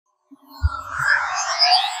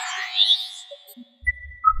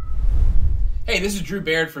this is Drew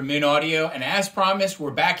Baird from Min Audio, and as promised, we're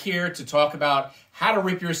back here to talk about how to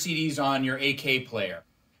rip your CDs on your AK player.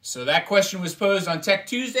 So that question was posed on Tech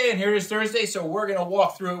Tuesday, and here it is Thursday, so we're going to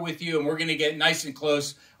walk through it with you, and we're going to get nice and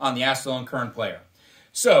close on the Astell&Kern player.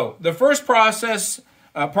 So the first process,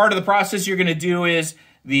 part of the process you're going to do is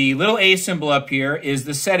the little A symbol up here is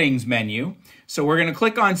the settings menu. So we're going to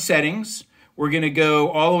click on settings. We're going to go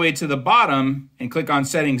all the way to the bottom and click on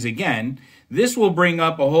settings again. This will bring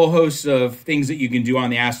up a whole host of things that you can do on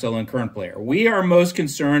the Astell&Kern player. We are most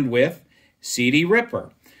concerned with CD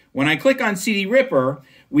Ripper. When I click on CD Ripper,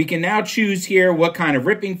 we can now choose here what kind of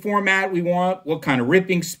ripping format we want, what kind of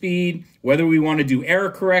ripping speed, whether we want to do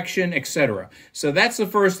error correction, etc. So that's the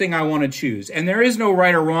first thing I want to choose. And there is no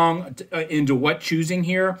right or wrong into what choosing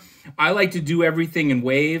here. I like to do everything in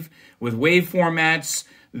WAV. With WAV formats,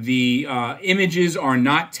 the images are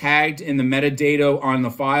not tagged in the metadata on the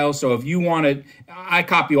file. So if you want to, I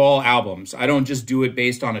copy all albums. I don't just do it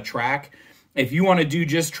based on a track. If you want to do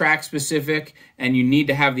just track specific and you need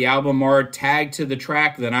to have the album art tagged to the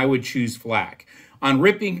track, then I would choose FLAC. On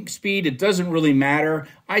ripping speed, it doesn't really matter.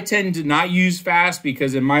 I tend to not use fast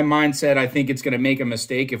because in my mindset, I think it's going to make a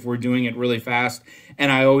mistake if we're doing it really fast.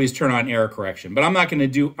 And I always turn on error correction. But I'm not going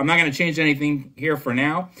to change anything here for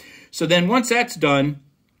now. So then once that's done,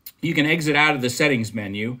 you can exit out of the settings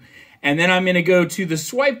menu. And then I'm going to go to the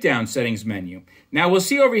swipe down settings menu. Now we'll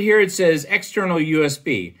see over here it says external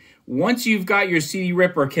USB. Once you've got your CD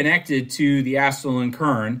Ripper connected to the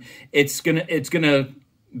Astell&Kern, it's gonna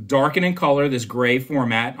darken in color, this gray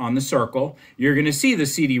format on the circle. You're gonna see the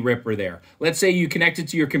CD Ripper there. Let's say you connect it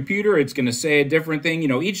to your computer, it's gonna say a different thing. You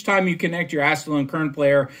know, each time you connect your Astell&Kern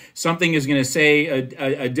player, something is gonna say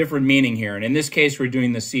a different meaning here. And in this case, we're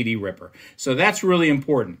doing the CD Ripper. So that's really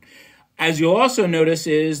important. As you'll also notice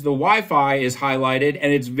is the Wi-Fi is highlighted,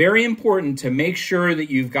 and it's very important to make sure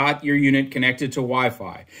that you've got your unit connected to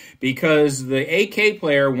Wi-Fi, because the AK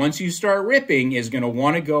player, once you start ripping, is going to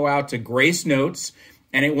want to go out to Grace Notes,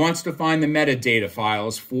 and it wants to find the metadata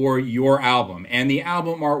files for your album and the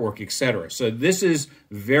album artwork, etc. So this is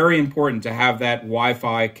very important to have that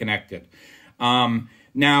Wi-Fi connected. Now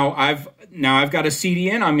I've got a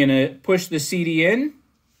CD in. I'm going to push the CD in.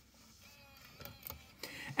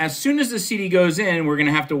 As soon as the CD goes in, we're going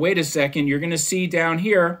to have to wait a second. You're going to see down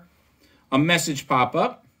here a message pop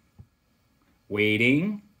up.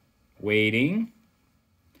 Waiting, waiting.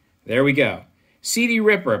 There we go. CD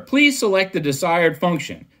Ripper, please select the desired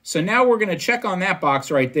function. So now we're going to check on that box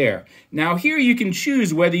right there. Now here you can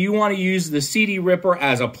choose whether you want to use the CD Ripper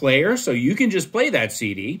as a player, so you can just play that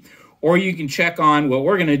CD, or you can check on what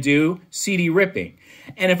we're going to do, CD ripping.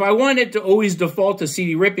 And if I want it to always default to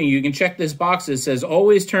CD ripping, you can check this box that says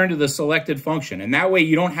always turn to the selected function. And that way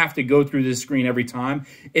you don't have to go through this screen every time.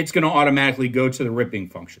 It's going to automatically go to the ripping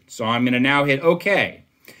function. So I'm going to now hit OK.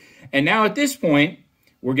 And now at this point,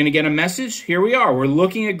 we're going to get a message. Here we are. We're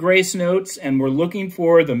looking at Grace Notes, and we're looking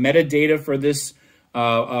for the metadata for this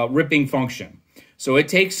ripping function. So it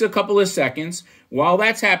takes a couple of seconds. While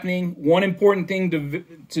that's happening, one important thing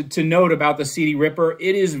to note about the CD Ripper,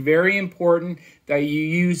 it is very important that you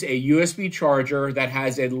use a USB charger that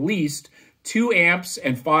has at least 2 amps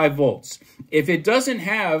and 5 volts. If it doesn't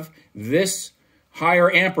have this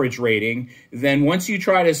higher amperage rating, then once you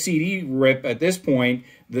try to CD rip at this point,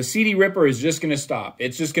 the CD Ripper is just going to stop.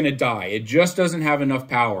 It's just going to die. It just doesn't have enough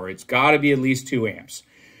power. It's got to be at least 2 amps.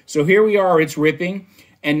 So here we are, it's ripping.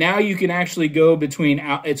 And now you can actually go between,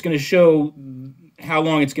 it's going to show how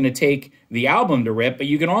long it's going to take the album to rip, but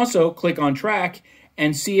you can also click on track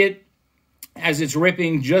and see it as it's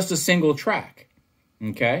ripping just a single track.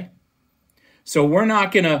 Okay? So we're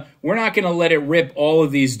not gonna let it rip all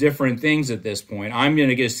of these different things at this point. I'm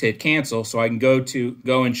gonna just hit cancel so I can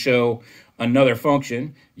go and show another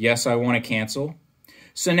function. Yes, I want to cancel.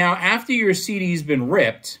 So now after your CD's been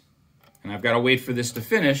ripped, and I've got to wait for this to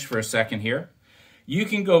finish for a second here, you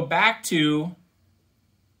can go back to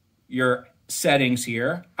your settings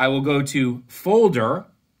here. I will go to folder.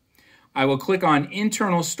 I will click on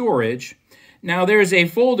internal storage. Now there's a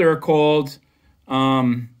folder called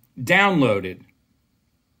downloaded.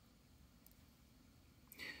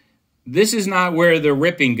 This is not where the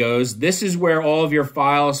ripping goes. This is where all of your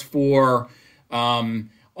files for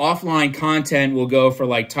offline content will go for,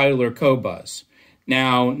 like title or Cobuzz.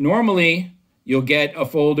 Now normally you'll get a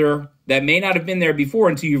folder that may not have been there before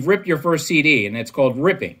until you've ripped your first CD, and it's called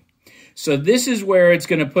ripping. So this is where it's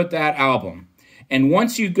going to put that album. And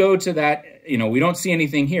once you go to that, you know, we don't see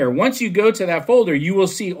anything here. Once you go to that folder, you will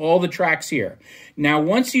see all the tracks here. Now,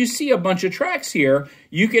 once you see a bunch of tracks here,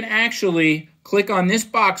 you can actually click on this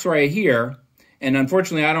box right here, And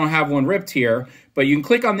unfortunately, I don't have one ripped here, but you can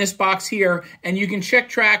click on this box here and you can check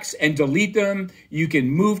tracks and delete them. You can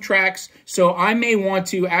move tracks. So I may want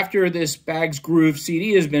to, after this Bags Groove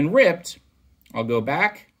CD has been ripped, I'll go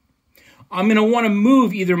back. I'm going to want to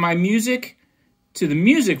move either my music to the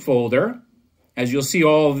music folder, as you'll see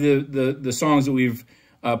all of the songs that we've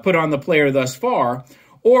put on the player thus far,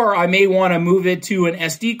 or I may want to move it to an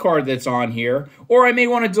SD card that's on here, or I may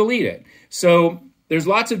want to delete it. So there's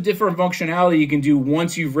lots of different functionality you can do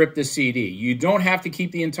once you've ripped the CD. You don't have to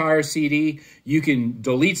keep the entire CD. You can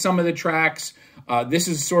delete some of the tracks. This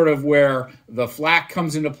is sort of where the FLAC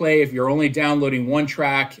comes into play. If you're only downloading one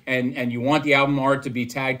track and you want the album art to be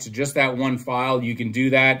tagged to just that one file, you can do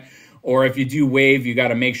that. Or if you do WAV, you got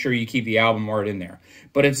to make sure you keep the album art in there.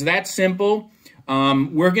 But it's that simple.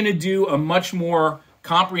 We're going to do a much more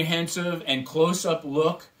comprehensive and close-up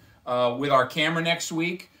look with our camera next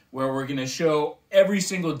week, where we're going to show every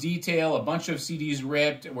single detail, a bunch of CDs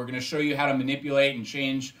ripped. We're going to show you how to manipulate and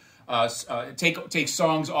change, take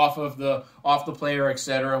songs off the player,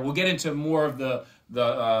 etc. We'll get into more of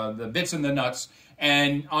the bits and the nuts.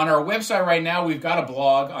 And on our website right now, we've got a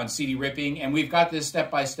blog on CD ripping, and we've got this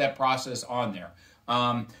step-by-step process on there.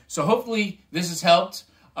 So hopefully this has helped.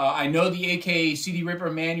 I know the AK CD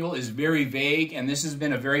Ripper manual is very vague, and this has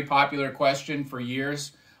been a very popular question for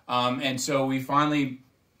years. And so we finally,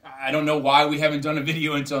 I don't know why we haven't done a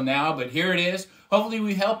video until now, but here it is. Hopefully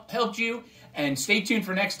we helped you, and stay tuned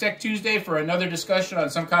for next Tech Tuesday for another discussion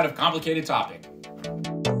on some kind of complicated topic.